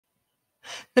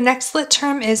The next lit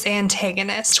term is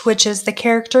antagonist, which is the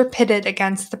character pitted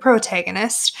against the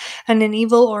protagonist, and an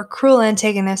evil or cruel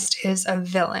antagonist is a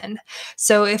villain.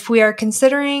 So if we are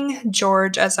considering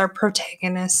George as our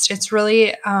protagonist, it's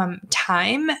really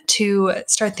time to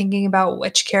start thinking about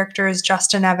which characters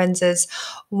Justin Evans is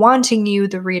wanting you,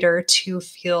 the reader, to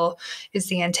feel is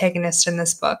the antagonist in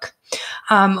this book.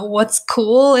 What's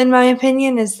cool, in my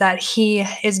opinion, is that he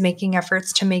is making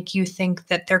efforts to make you think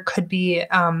that there could be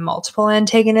multiple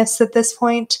antagonists at this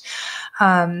point.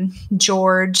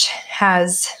 George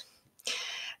has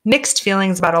mixed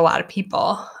feelings about a lot of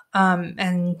people.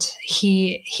 And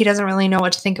he doesn't really know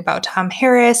what to think about Tom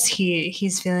Harris.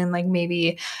 He's feeling like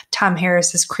maybe Tom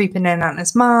Harris is creeping in on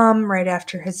his mom right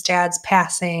after his dad's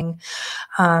passing.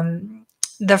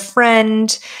 The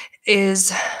friend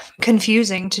is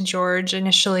confusing to George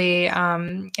initially.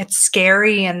 It's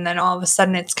scary, and then all of a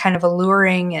sudden it's kind of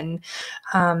alluring and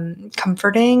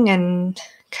comforting, and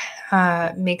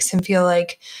makes him feel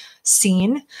like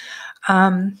seen.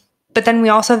 But then we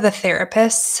also have the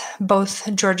therapists,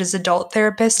 both George's adult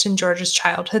therapist and George's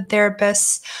childhood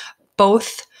therapist.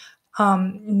 Both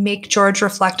make George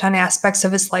reflect on aspects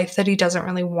of his life that he doesn't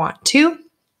really want to.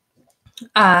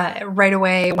 Right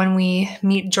away, when we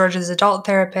meet George's adult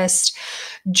therapist,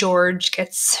 George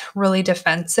gets really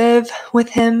defensive with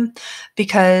him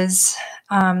because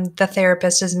the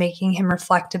therapist is making him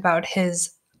reflect about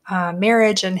his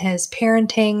marriage and his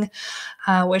parenting,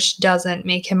 which doesn't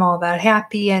make him all that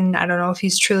happy. And I don't know if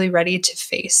he's truly ready to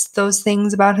face those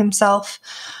things about himself.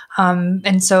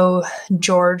 And so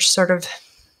George sort of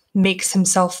makes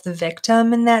himself the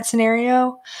victim in that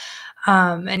scenario.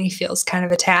 And he feels kind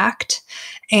of attacked.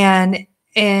 And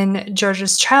in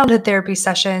George's childhood therapy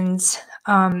sessions,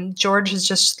 George has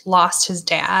just lost his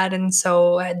dad. And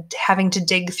so having to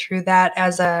dig through that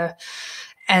as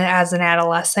an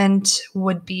adolescent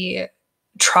would be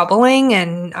troubling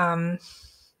and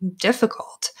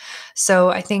difficult. So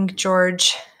I think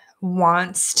George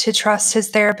wants to trust his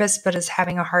therapist, but is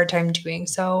having a hard time doing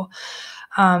so.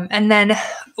 And then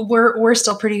we're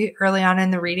still pretty early on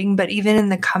in the reading, but even in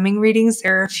the coming readings,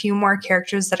 there are a few more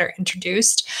characters that are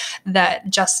introduced that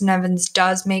Justin Evans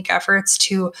does make efforts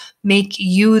to make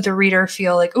you, the reader,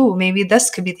 feel like, ooh, maybe this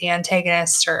could be the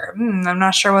antagonist, or I'm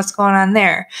not sure what's going on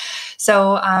there.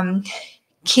 So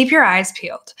keep your eyes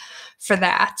peeled for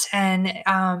that, and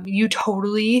you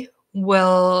totally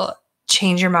will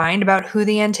change your mind about who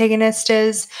the antagonist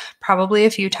is probably a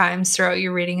few times throughout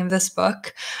your reading of this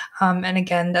book. And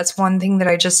again, that's one thing that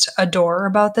I just adore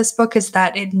about this book, is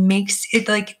that it makes it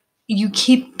like you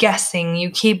keep guessing, you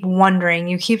keep wondering,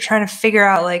 you keep trying to figure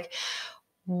out like,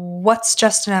 what's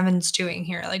Justin Evans doing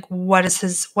here? Like, what's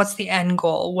the end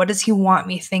goal? What does he want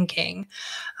me thinking?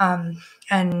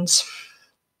 And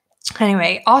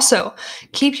anyway, also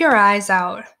keep your eyes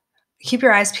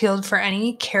peeled for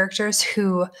any characters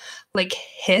who like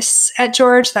hiss at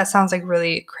George. That sounds like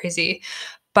really crazy,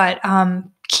 but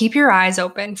keep your eyes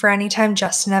open for any time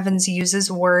Justin Evans uses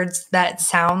words that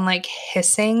sound like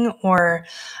hissing, or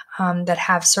that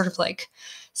have sort of like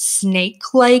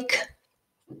snake-like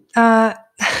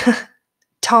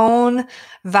tone,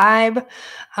 vibe.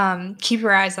 Keep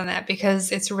your eyes on that,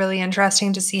 because it's really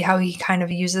interesting to see how he kind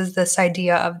of uses this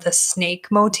idea of the snake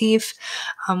motif,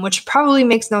 which probably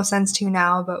makes no sense to you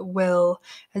now, but will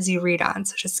as you read on.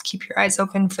 So just keep your eyes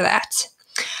open for that.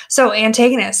 So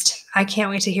antagonist, I can't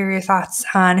wait to hear your thoughts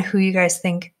on who you guys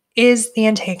think is the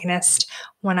antagonist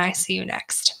when I see you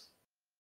next.